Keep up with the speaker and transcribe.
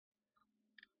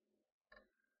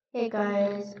Hey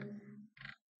guys, T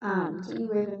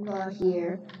Ravenclaw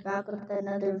here, back with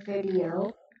another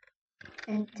video.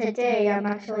 And today I'm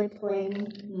actually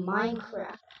playing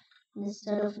Minecraft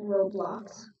instead of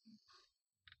Roblox.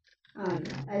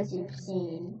 As you've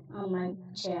seen on my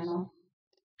channel,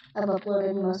 I've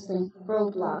uploaded mostly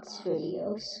Roblox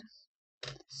videos.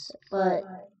 But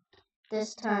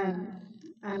this time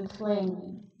I'm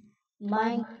playing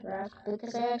Minecraft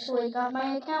because I actually got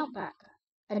my account back.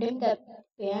 I didn't get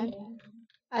banned.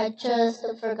 I just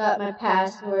forgot my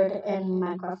password and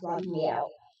Minecraft logged me out.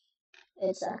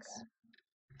 It sucks.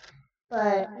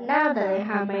 But now that I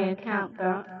have my account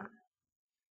back,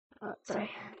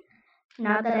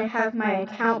 now that I have my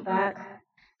account back,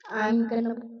 I'm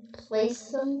gonna play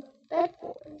some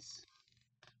Bedwars.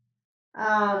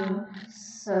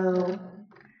 So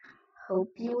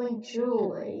hope you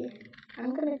enjoy.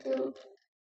 I'm gonna do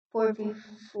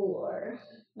 4v4,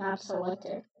 not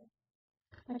selected.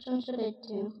 Which one should I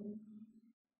do?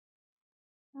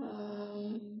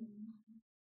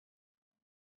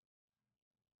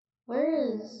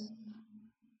 Where is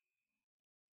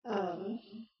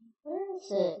where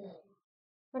is it?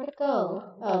 Where'd it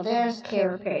go? Oh, there's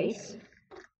Carapace.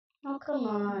 Oh, come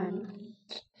on.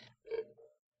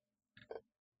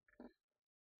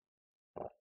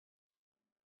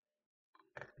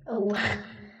 Oh.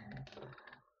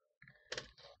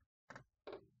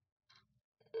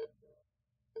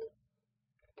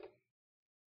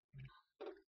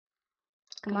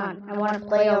 Come on, I want to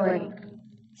play already.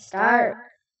 Start.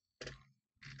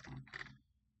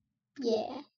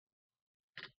 Yeah.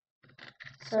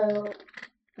 So,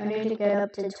 I need to get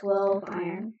up to 12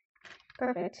 iron.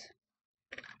 Perfect.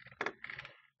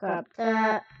 Got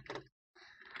that.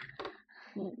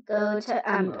 Go to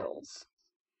emeralds.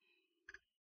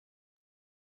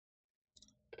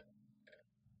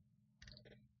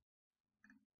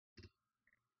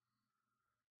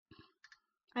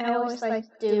 I always like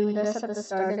doing this at the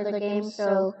start of the game,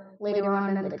 so later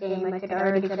on in the game I could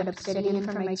already get obsidian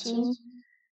for my team,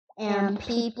 and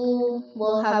people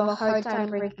will have a hard time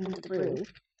breaking through.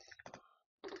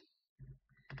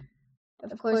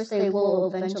 Of course, they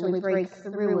will eventually break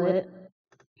through it,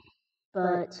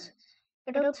 but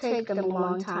it'll take them a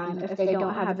long time if they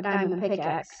don't have a diamond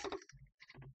pickaxe.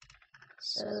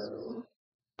 So,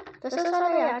 this is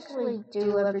how I actually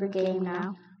do every game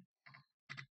now.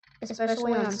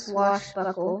 Especially on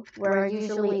Swashbuckle, where I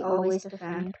usually always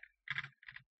defend.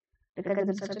 Because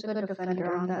I'm such a good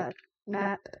defender on that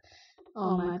map.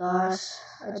 Oh my gosh,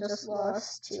 I just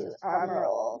lost 2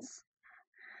 emeralds.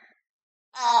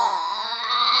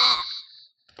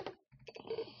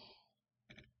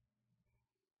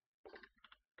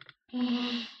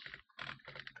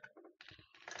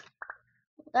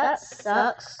 That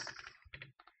sucks.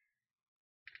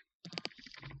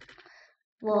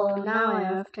 Well, now I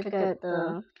have to get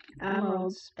the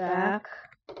emeralds back.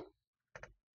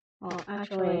 Well,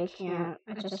 actually I can't.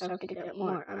 I just have to get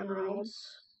more emeralds.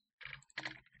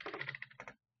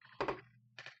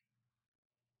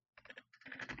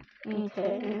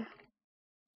 Okay.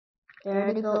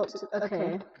 There to go to,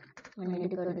 okay. I need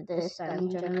to go to this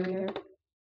diamond generator.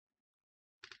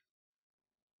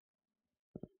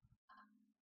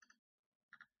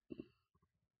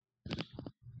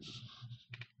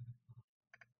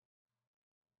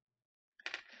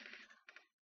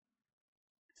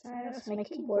 Sorry, that's my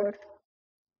keyboard.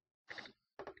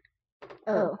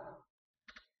 Oh.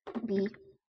 B.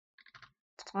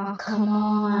 Oh, come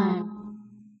on.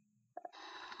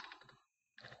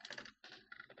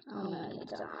 How many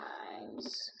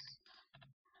times?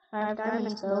 5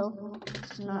 diamonds though.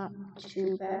 It's not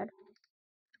too bad.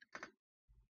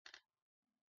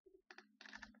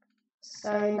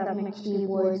 Sorry that my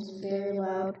keyboard's very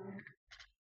loud.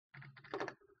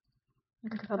 You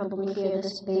could probably hear the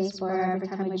space bar every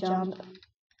time I jump.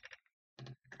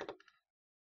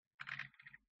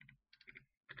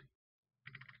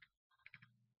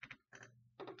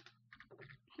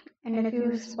 And if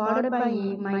you spotted by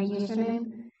my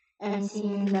username and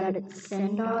seen that it's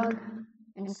Sindog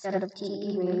instead of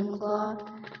TE Ravenclaw,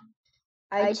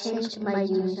 I changed my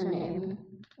username.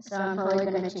 So I'm probably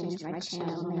gonna change my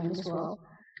channel name as well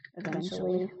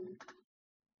eventually.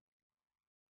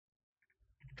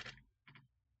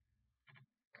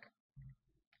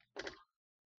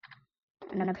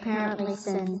 And apparently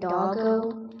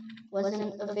Sindoggo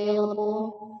wasn't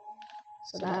available,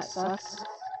 so that sucks.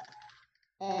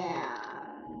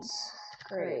 And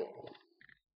great.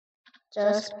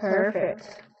 Just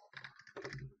perfect.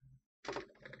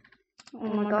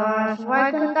 Oh my gosh,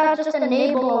 why couldn't that just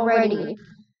enable already?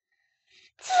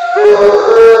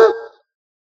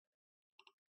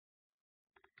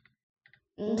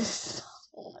 Oh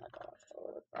my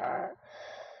gosh.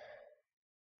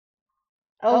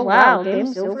 Oh wow,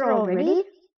 game's over already?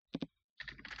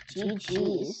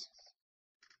 GG's.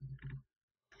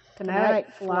 Can I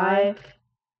like fly?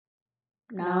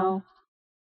 No.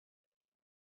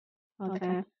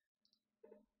 Okay.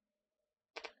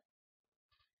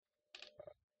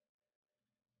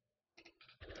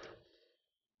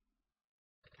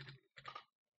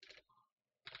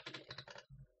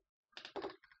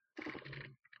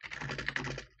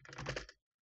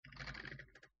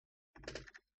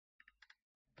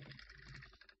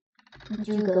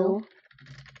 You go.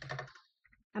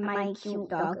 Am I cute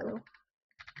doggo?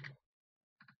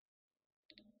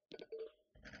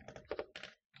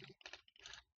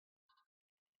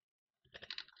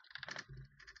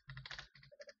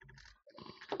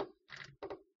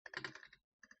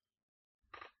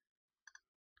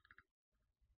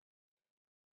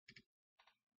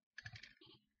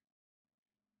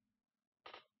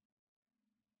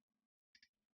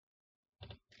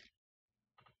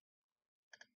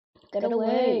 Get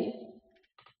away.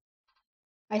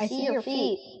 I see your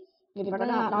feet. You better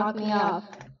not knock me off.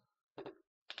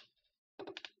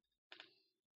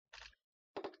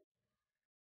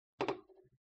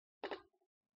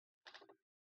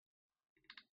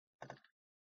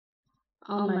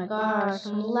 Oh my gosh,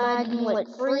 I'm lagging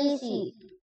like crazy.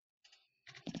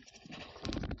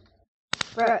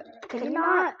 Bruh, can you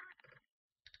not?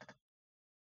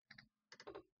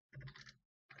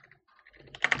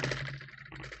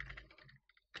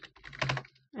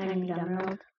 I'm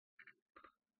general.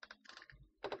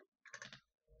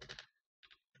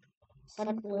 Is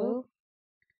that blue?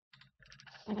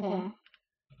 Okay.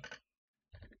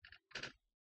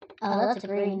 Oh, that's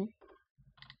green.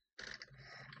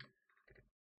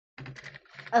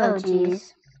 Oh,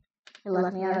 jeez. You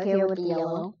left me out here with the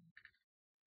yellow.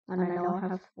 And I know I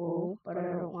have wool, but I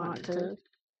don't want to.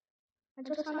 I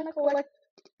just want to collect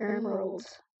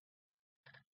emeralds.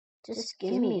 Just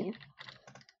give me.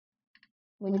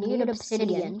 We need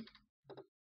obsidian.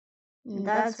 And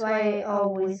that's why I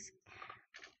always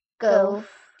go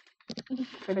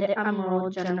for the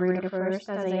emerald generator first,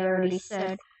 as I already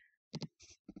said.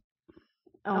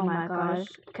 Oh my gosh.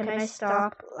 Can I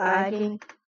stop lagging?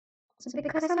 Is it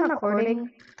because I'm recording?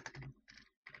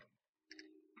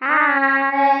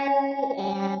 Hi!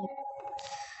 And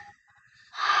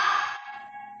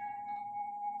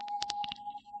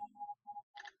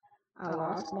I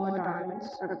lost more diamonds.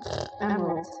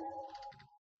 Emeralds.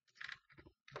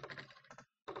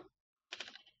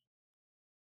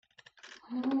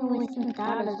 Oh, it's in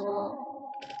that as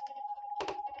well.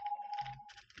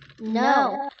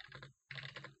 No!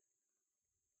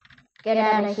 Get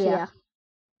out of here.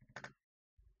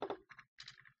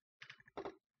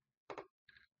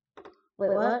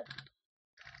 Wait, what?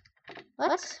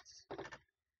 What?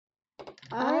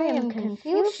 I am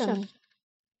confusion.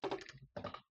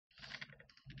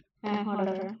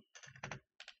 Whatever.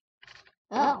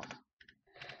 Oh.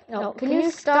 No, can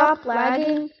you stop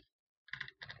lagging?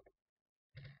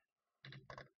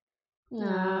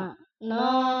 Nah.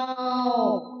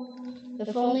 No.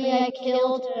 If only I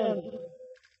killed him.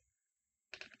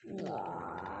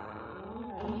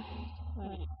 Nah.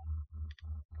 Wait.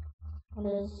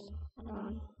 What is... Hold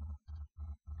on.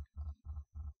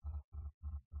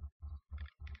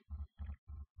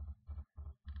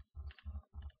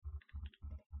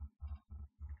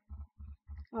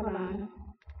 Hold on.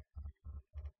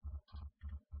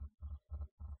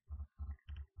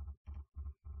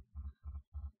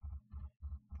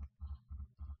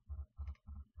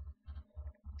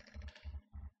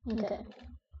 Okay.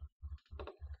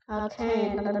 Okay,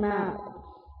 another map.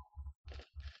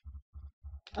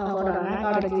 Oh, hold on, I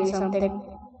gotta do something.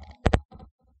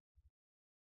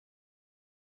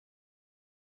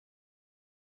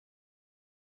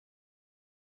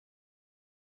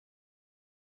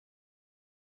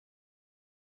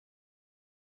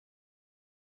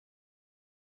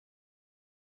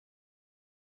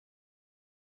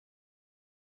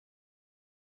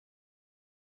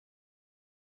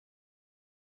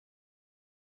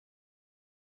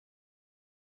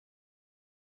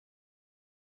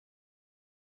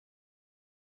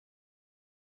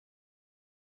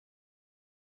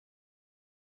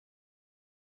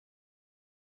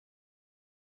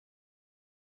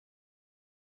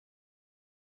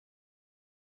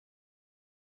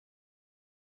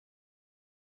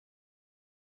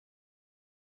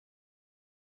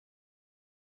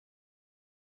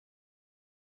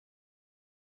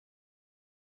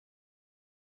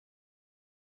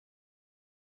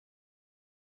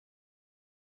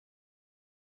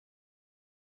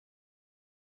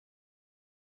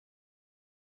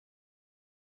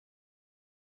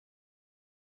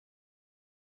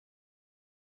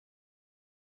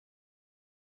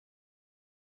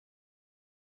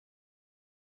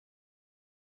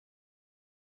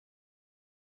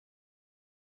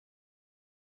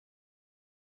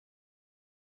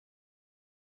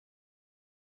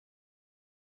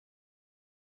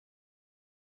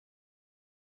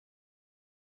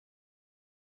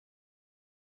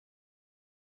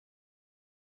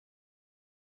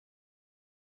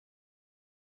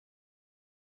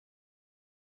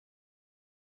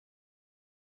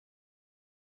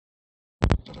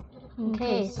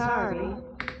 Okay, sorry.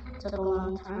 Took a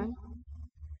long time.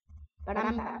 But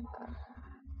I'm back.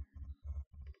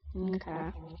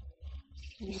 Okay.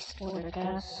 Restore, I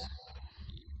guess.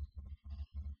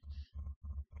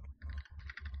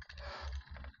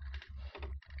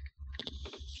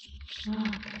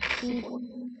 Keyboard.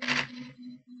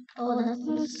 Oh, that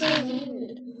sounds so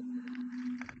weird.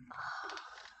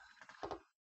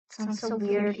 Sounds so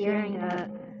weird hearing that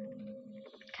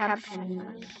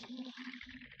caption.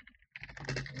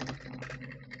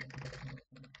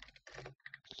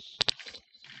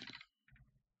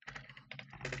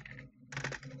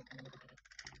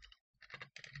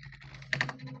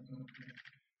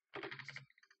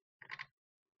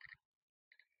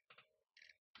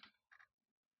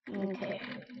 Okay.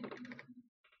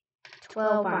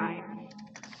 12 iron.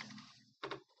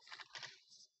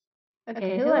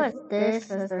 Okay, who has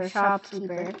this as their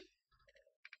shopkeeper?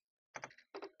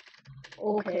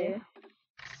 Okay.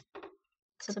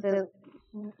 It's a bit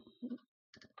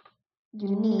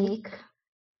unique.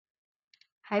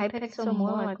 Hypixel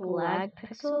more like lag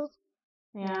pixels?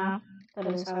 Yeah, that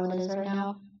is how it is right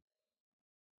now.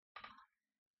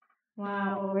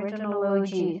 Wow, original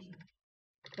OG.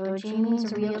 OG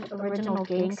means real original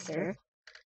gangster.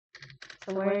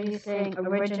 So what are you saying?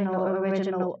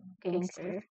 Original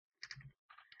gangster.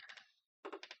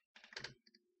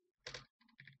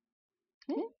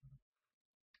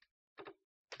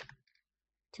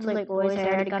 Too late, boys. I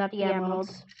already got the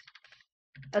emeralds.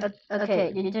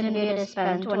 Okay, you didn't need to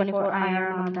spend 24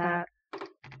 iron on that.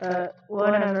 But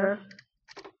whatever.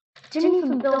 Didn't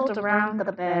even build around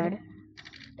the bed.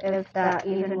 If that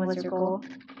even was your goal.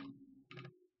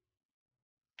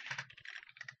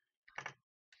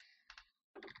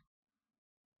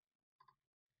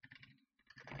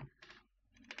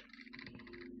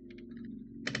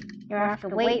 You have to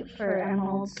wait for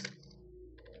emeralds.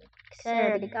 'Cause I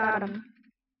already got them.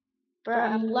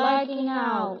 Bruh, I'm lagging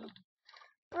out.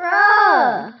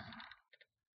 Bruh!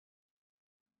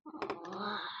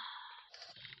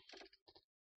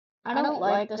 I don't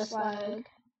like this lag.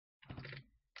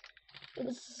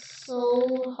 It's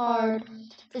so hard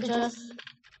to just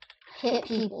hit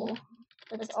people.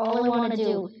 That's all I want to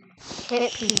do.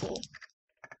 Hit people.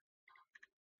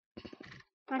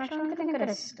 Actually, I'm gonna get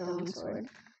a stone sword.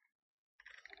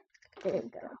 There we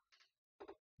go.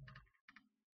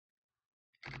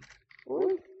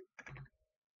 Ooh.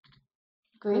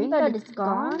 Green bed is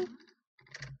gone?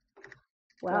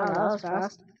 Wow, that was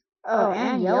fast. Oh,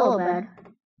 and yellow bed.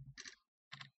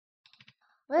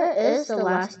 Where is the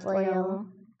last yellow?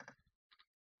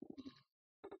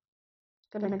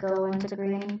 Gonna go into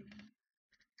green.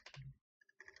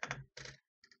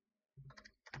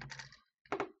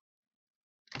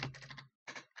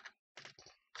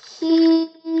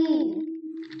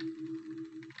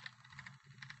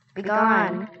 Be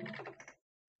gone.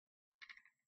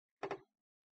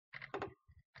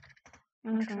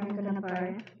 I'm gonna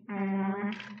buy iron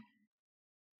armor.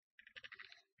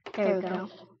 There we go.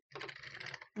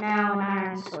 Now an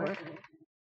iron sword.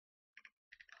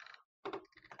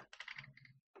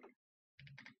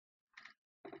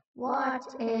 What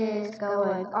is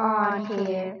going on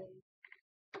here?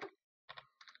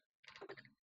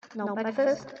 No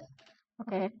breakfast?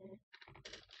 Okay.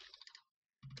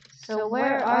 So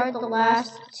where are the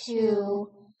last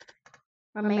two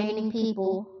remaining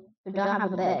people who don't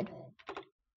have a bed?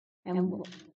 And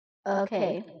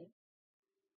okay.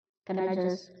 Can I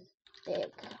just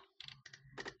dig?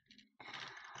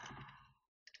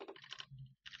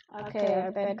 Okay,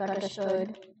 our bed got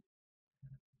destroyed.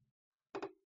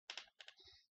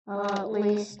 At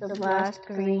least the last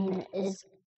green is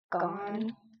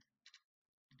gone.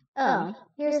 Oh,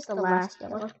 here's the last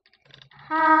yellow.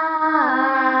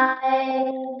 Hi.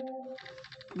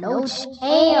 No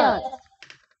chance.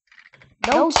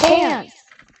 No chance.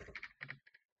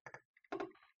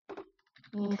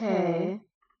 Okay.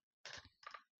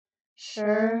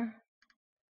 Sure.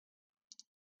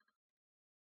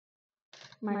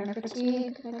 Minor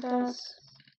fatigue, I guess.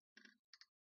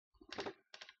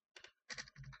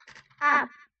 Ah.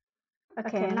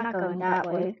 Okay, I'm not going that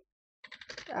way.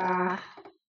 Ah.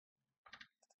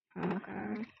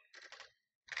 Okay.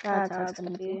 That's how it's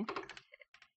gonna be.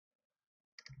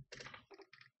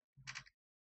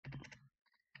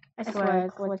 I swear I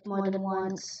clicked more than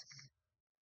once.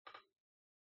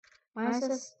 Why is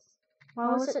this?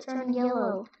 Why was it turning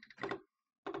yellow?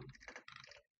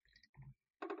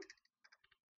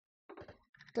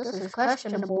 This is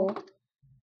questionable.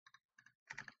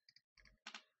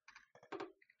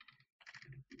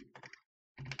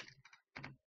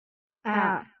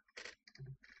 Ah.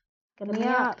 Get me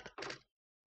up.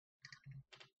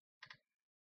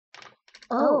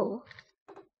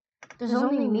 There's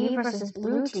only me versus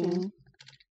blue team.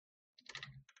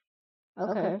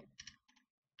 Okay.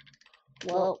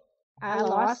 Well, I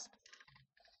lost.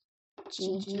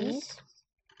 GG's.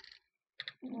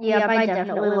 Yep, I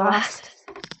definitely lost.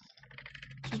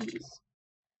 GG's.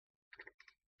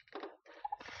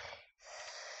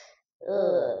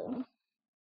 Alright.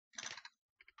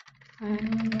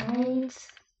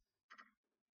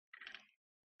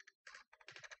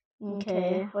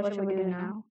 Okay, what should we do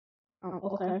now?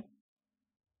 Oh, okay.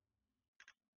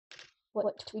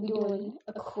 What we doing?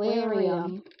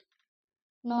 Aquarium.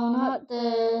 No, not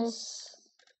this.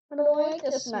 I don't like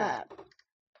this map.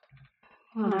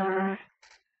 Whatever.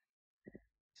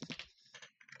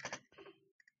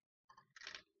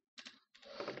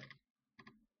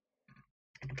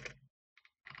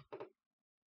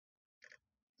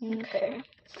 Okay.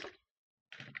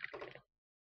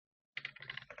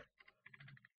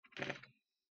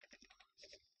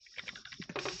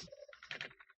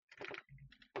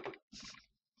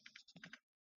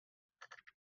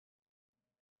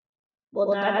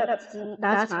 Well,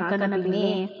 that's not gonna be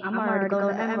me. I'm already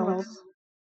going to Emeralds.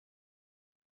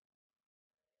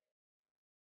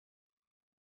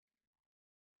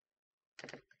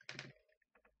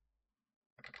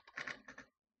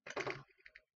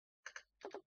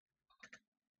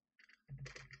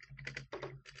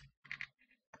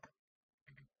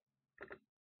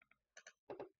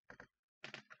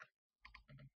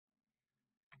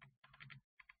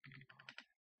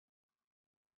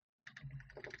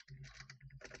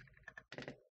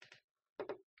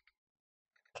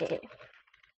 Okay,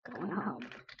 going home.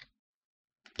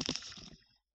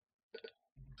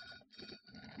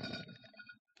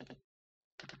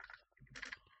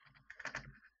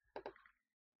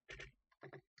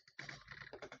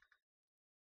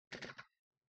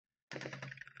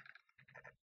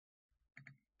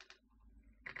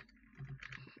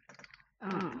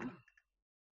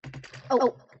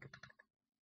 Oh,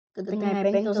 good thing I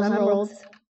banked those emeralds.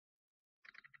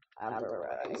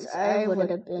 Otherwise, I would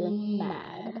have been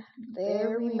mad.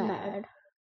 Very mad.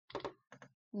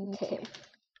 Okay.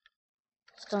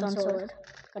 Stone sword.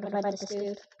 Gotta fight this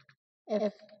dude.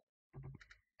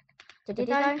 Did he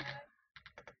die?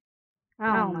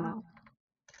 I don't know.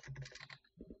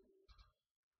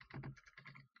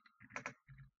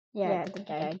 Yeah, he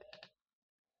died.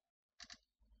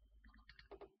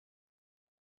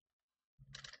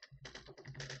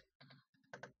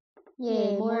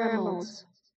 Yay, more emeralds.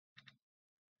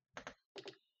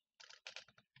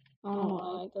 I don't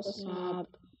like this map.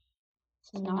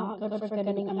 It's not good for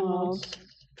getting emeralds.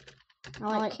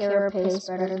 I like carapace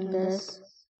better than this.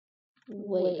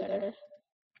 Way better.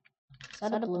 Is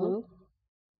that a blue?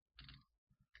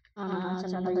 It's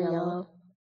another yellow.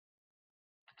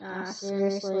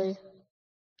 Seriously.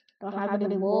 Don't have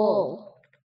any wool.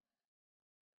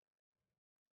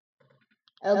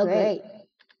 Oh, great.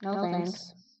 No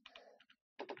thanks.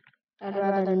 I'd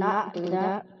rather not do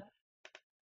that.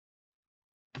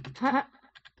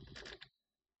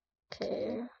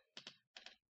 Okay.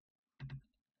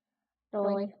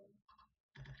 Really?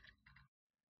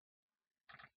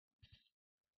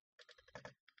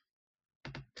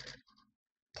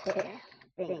 Okay.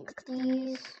 Bank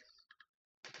these.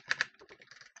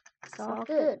 It's all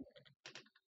good.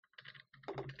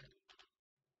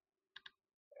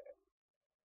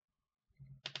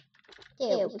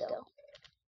 There we go.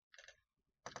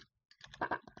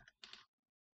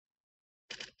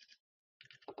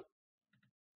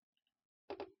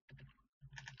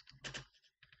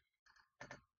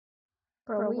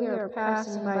 Bro, we are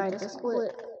passing by this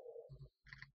clip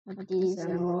of these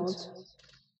emeralds.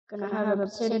 Gonna have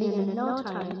obsidian in no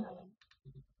time.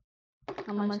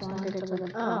 How much longer till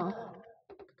the... Oh.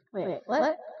 Wait,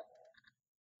 what?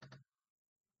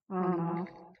 I don't know.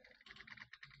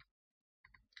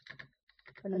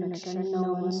 But make sure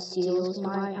no one steals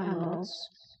my emeralds.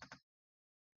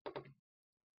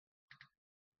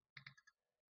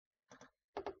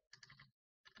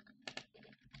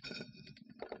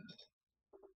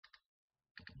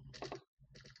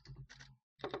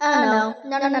 Oh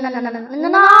no.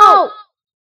 No!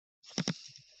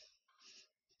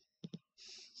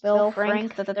 Bill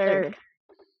Frank the Third.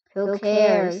 Who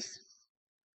cares?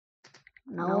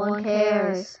 No one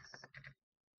cares.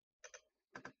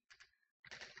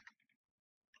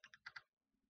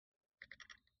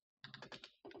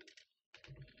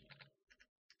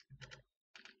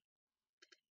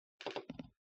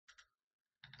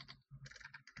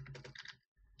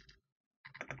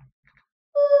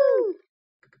 Woo!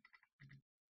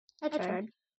 I tried.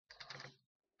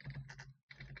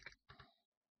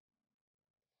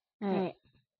 Alright.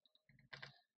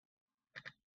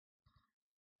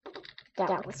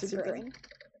 galaxy brain.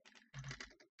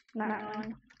 Not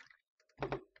really.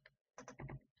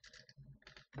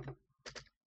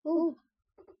 Ooh.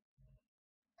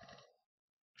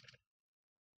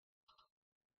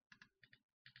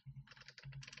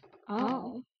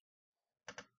 Oh.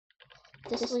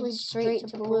 This leads straight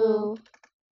to blue.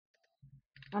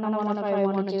 I don't know if I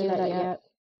want to do that yet.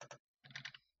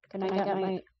 Can I get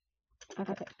my...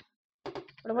 Okay.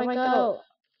 Where do I go?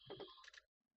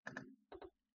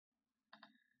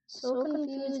 So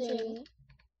confusing.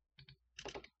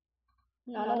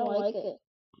 I don't like it.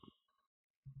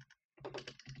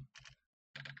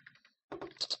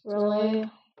 Really?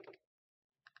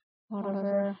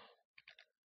 Whatever.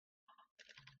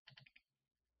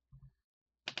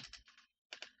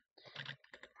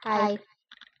 Hi.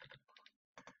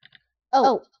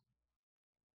 Oh.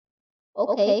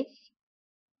 Okay.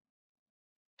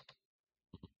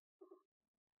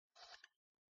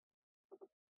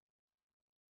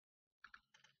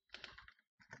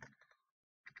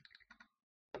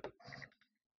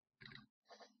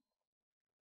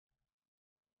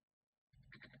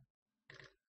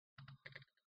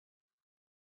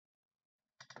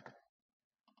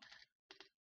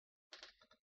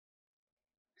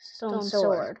 Stone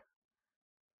sword.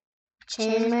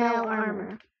 Chainmail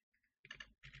armor.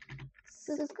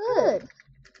 This is good.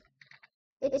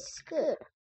 It's good.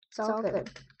 It's all good.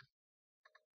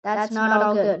 That's not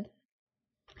all good.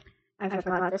 I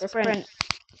forgot the sprint.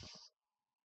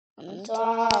 I'm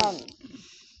done.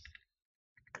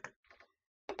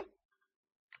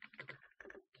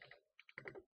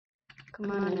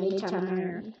 Come on, I need 10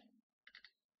 iron.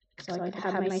 So I could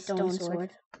have my stone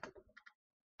sword.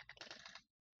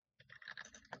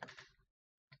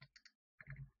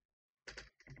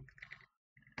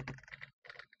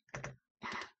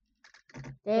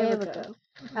 There we go.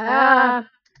 Ah!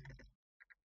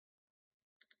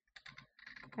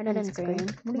 I didn't scream.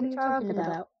 What are you talking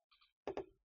about?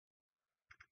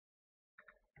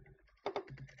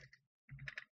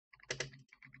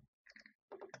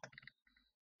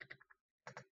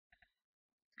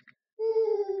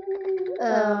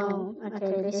 Oh,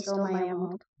 okay, they stole my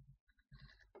emerald.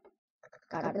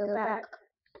 Gotta go back.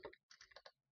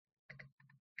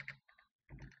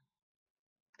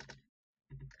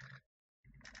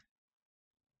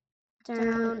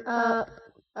 Down, up,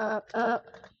 up, up.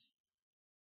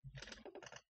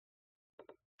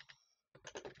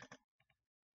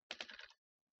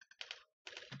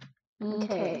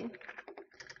 Okay.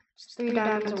 Just 3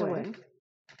 diamonds away.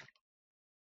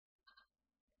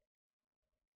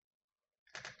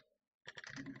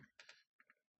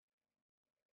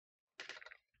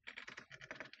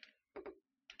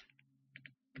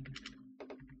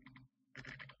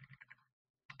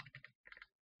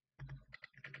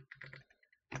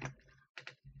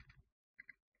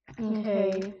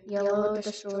 Okay, yellow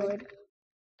destroyed.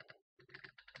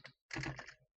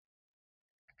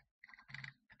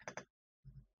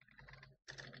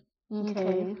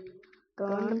 Okay,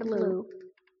 going to blue.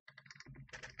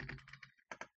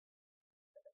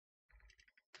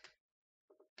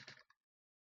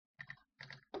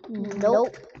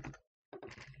 Nope.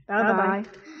 Bye-bye.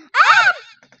 Ah!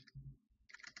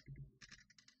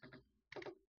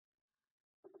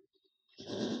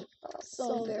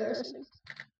 So embarrassing.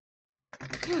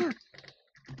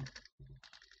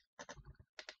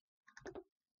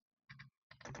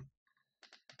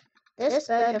 This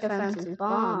bed defense is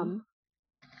bomb.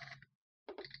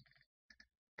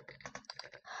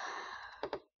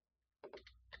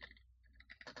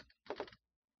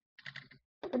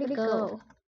 Where'd he go?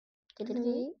 Did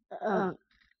he? Okay.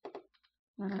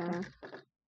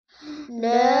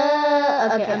 No.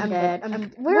 Okay, I'm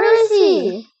dead. Where is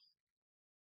he?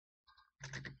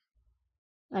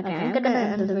 Okay, I'm gonna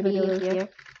end the video here.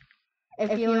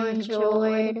 If you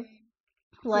enjoyed,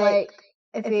 like,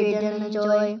 if you didn't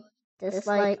enjoy,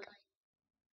 dislike.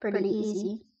 Pretty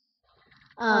easy.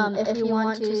 If you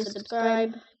want to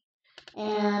subscribe,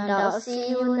 and I'll see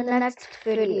you in the next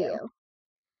video.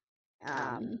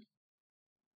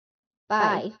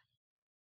 Bye.